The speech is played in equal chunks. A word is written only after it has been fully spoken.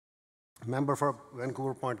Member for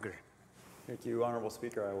Vancouver Point Grey. Thank you, Honourable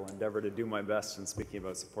Speaker. I will endeavour to do my best in speaking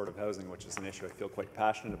about supportive housing, which is an issue I feel quite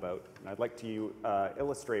passionate about. And I'd like to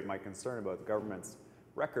illustrate my concern about the government's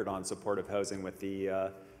record on supportive housing with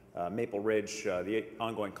the Maple Ridge, the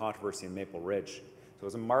ongoing controversy in Maple Ridge. So it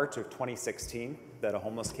was in March of 2016 that a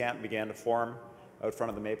homeless camp began to form out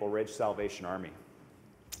front of the Maple Ridge Salvation Army.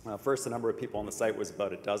 First, the number of people on the site was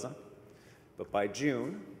about a dozen, but by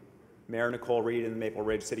June, Mayor Nicole Reid and the Maple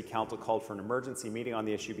Ridge City Council called for an emergency meeting on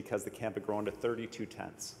the issue because the camp had grown to 32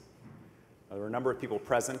 tents. There were a number of people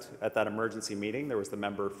present at that emergency meeting. There was the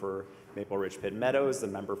member for Maple Ridge Pitt Meadows, the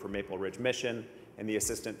member for Maple Ridge Mission, and the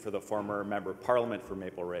assistant for the former member of Parliament for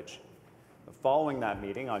Maple Ridge. Following that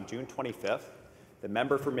meeting on June 25th, the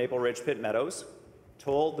member for Maple Ridge Pitt Meadows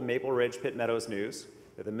told the Maple Ridge Pitt Meadows News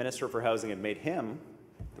that the Minister for Housing had made him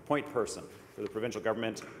the point person for the provincial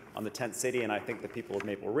government on the tent city, and I think the people of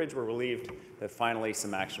Maple Ridge were relieved that finally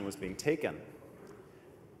some action was being taken.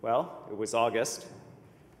 Well, it was August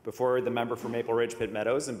before the member for Maple Ridge Pitt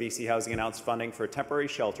Meadows and BC Housing announced funding for a temporary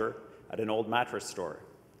shelter at an old mattress store,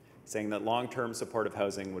 saying that long-term supportive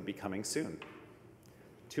housing would be coming soon.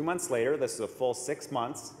 2 months later, this is a full 6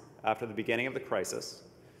 months after the beginning of the crisis,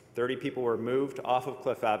 30 people were moved off of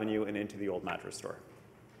Cliff Avenue and into the old mattress store.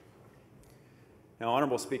 Now,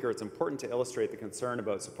 Honourable Speaker, it's important to illustrate the concern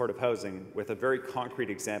about supportive housing with a very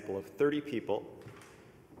concrete example of 30 people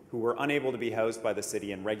who were unable to be housed by the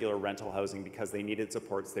city in regular rental housing because they needed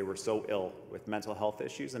supports. They were so ill with mental health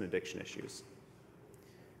issues and addiction issues.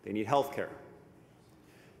 They need health care.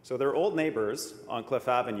 So their old neighbours on Cliff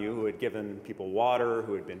Avenue, who had given people water,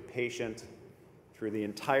 who had been patient through the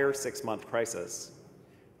entire 6-month crisis,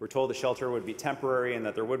 were told the shelter would be temporary and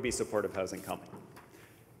that there would be supportive housing coming.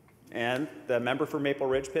 And the member for Maple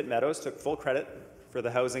Ridge Pitt Meadows took full credit for the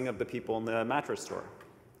housing of the people in the mattress store.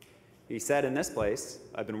 He said, in this place,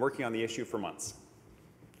 I've been working on the issue for months.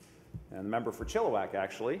 And the member for Chilliwack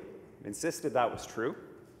actually insisted that was true.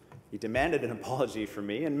 He demanded an apology from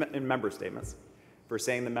me in member statements for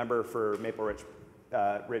saying the member for Maple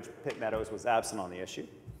Ridge Pitt Meadows was absent on the issue.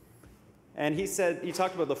 And he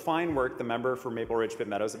talked about the fine work the member for Maple Ridge Pitt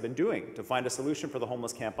Meadows had been doing to find a solution for the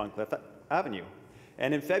homeless camp on Cliff Avenue.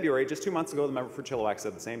 And in February, just 2 months ago, the member for Chilliwack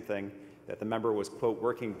said the same thing, that the member was, quote,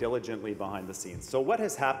 working diligently behind the scenes. So what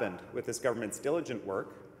has happened with this government's diligent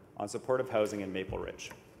work on supportive housing in Maple Ridge?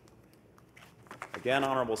 Again,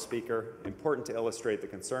 Honourable Speaker, important to illustrate the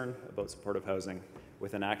concern about supportive housing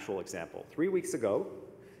with an actual example. 3 weeks ago,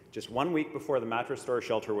 just 1 week before the mattress store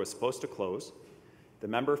shelter was supposed to close, the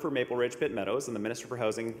member for Maple Ridge Pitt Meadows and the Minister for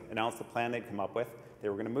Housing announced the plan they'd come up with. They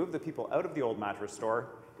were going to move the people out of the old mattress store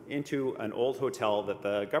into an old hotel that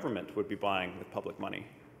the government would be buying with public money.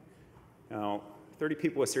 Now, 30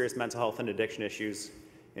 people with serious mental health and addiction issues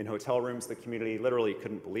in hotel rooms, the community literally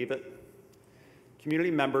couldn't believe it.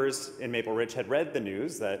 Community members in Maple Ridge had read the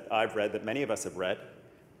news that I've read, that many of us have read,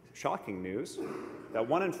 shocking news, that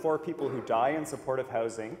 1 in 4 people who die in supportive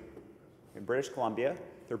housing in British Columbia,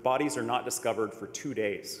 their bodies are not discovered for 2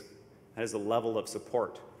 days. That is the level of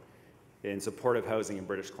support in supportive housing in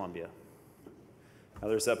British Columbia. Now,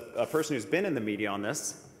 there's a person who's been in the media on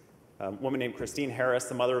this, a woman named Christine Harris,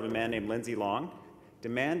 the mother of a man named Lindsay Long,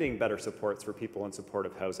 demanding better supports for people in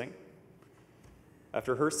supportive housing.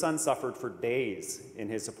 After her son suffered for days in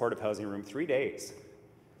his supportive housing room, 3 days,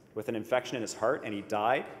 with an infection in his heart, and he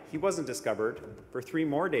died, he wasn't discovered for 3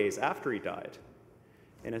 more days after he died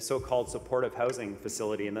in a so-called supportive housing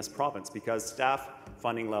facility in this province because staff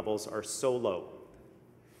funding levels are so low.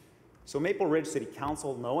 So Maple Ridge City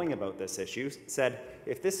Council, knowing about this issue, said,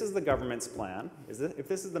 if this is the government's plan, if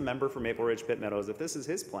this is the member for Maple Ridge Pitt Meadows, if this is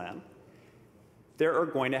his plan, there are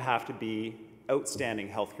going to have to be outstanding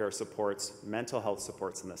healthcare supports, mental health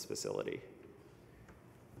supports in this facility.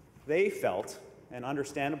 They felt, and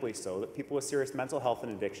understandably so, that people with serious mental health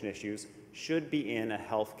and addiction issues should be in a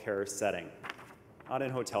healthcare setting, not in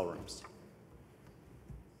hotel rooms.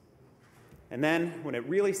 And then, when it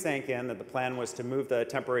really sank in that the plan was to move the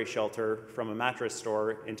temporary shelter from a mattress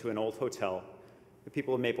store into an old hotel, the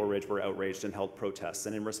people of Maple Ridge were outraged and held protests.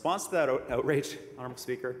 And in response to that outrage, Honourable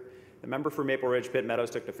Speaker, the member for Maple Ridge Pitt Meadows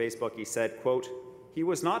took to Facebook. He said, quote, he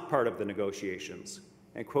was not part of the negotiations,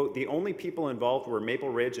 and, quote, the only people involved were Maple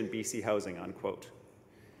Ridge and BC Housing, unquote.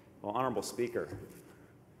 Well, Honourable Speaker,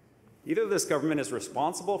 either this government is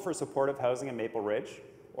responsible for supportive housing in Maple Ridge,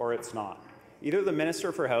 or it's not. Either the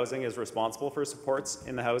Minister for Housing is responsible for supports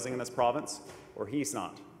in the housing in this province, or he's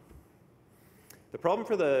not. The problem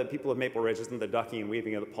for the people of Maple Ridge isn't the ducking and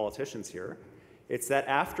weaving of the politicians here. It's that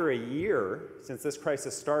after a year since this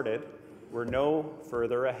crisis started, we're no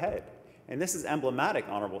further ahead. And this is emblematic,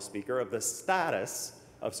 Honourable Speaker, of the status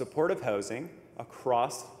of supportive housing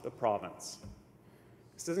across the province.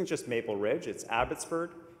 This isn't just Maple Ridge, it's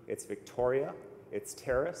Abbotsford, it's Victoria, it's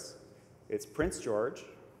Terrace, it's Prince George.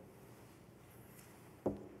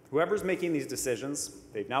 Whoever's making these decisions,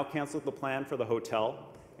 they've now canceled the plan for the hotel,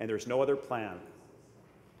 and there's no other plan.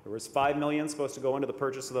 There was $5 million supposed to go into the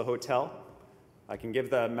purchase of the hotel. I can give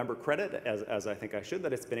the member credit, as I think I should,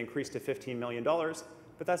 that it's been increased to $15 million,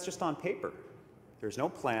 but that's just on paper. There's no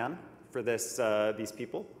plan for these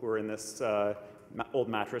people who are in this old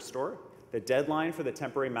mattress store. The deadline for the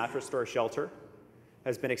temporary mattress store shelter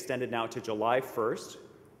has been extended now to July 1st.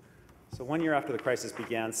 So 1 year after the crisis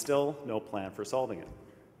began, still no plan for solving it.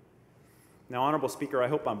 Now, Honourable Speaker, I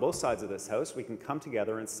hope on both sides of this House we can come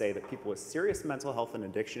together and say that people with serious mental health and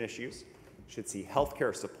addiction issues should see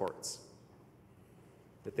healthcare supports.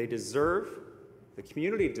 That they deserve, the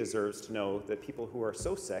community deserves to know that people who are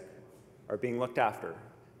so sick are being looked after.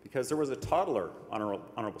 Because there was a toddler,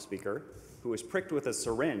 Honourable Speaker, who was pricked with a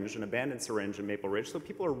syringe, an abandoned syringe in Maple Ridge, so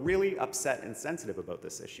people are really upset and sensitive about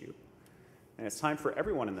this issue. And it's time for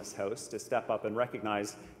everyone in this House to step up and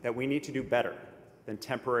recognize that we need to do better than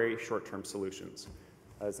temporary short-term solutions.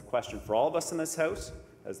 That is the question for all of us in this House,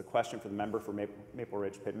 that is the question for the member for Maple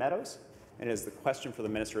Ridge Pitt Meadows, and it is the question for the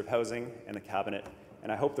Minister of Housing and the Cabinet,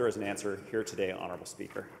 and I hope there is an answer here today, Honourable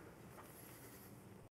Speaker.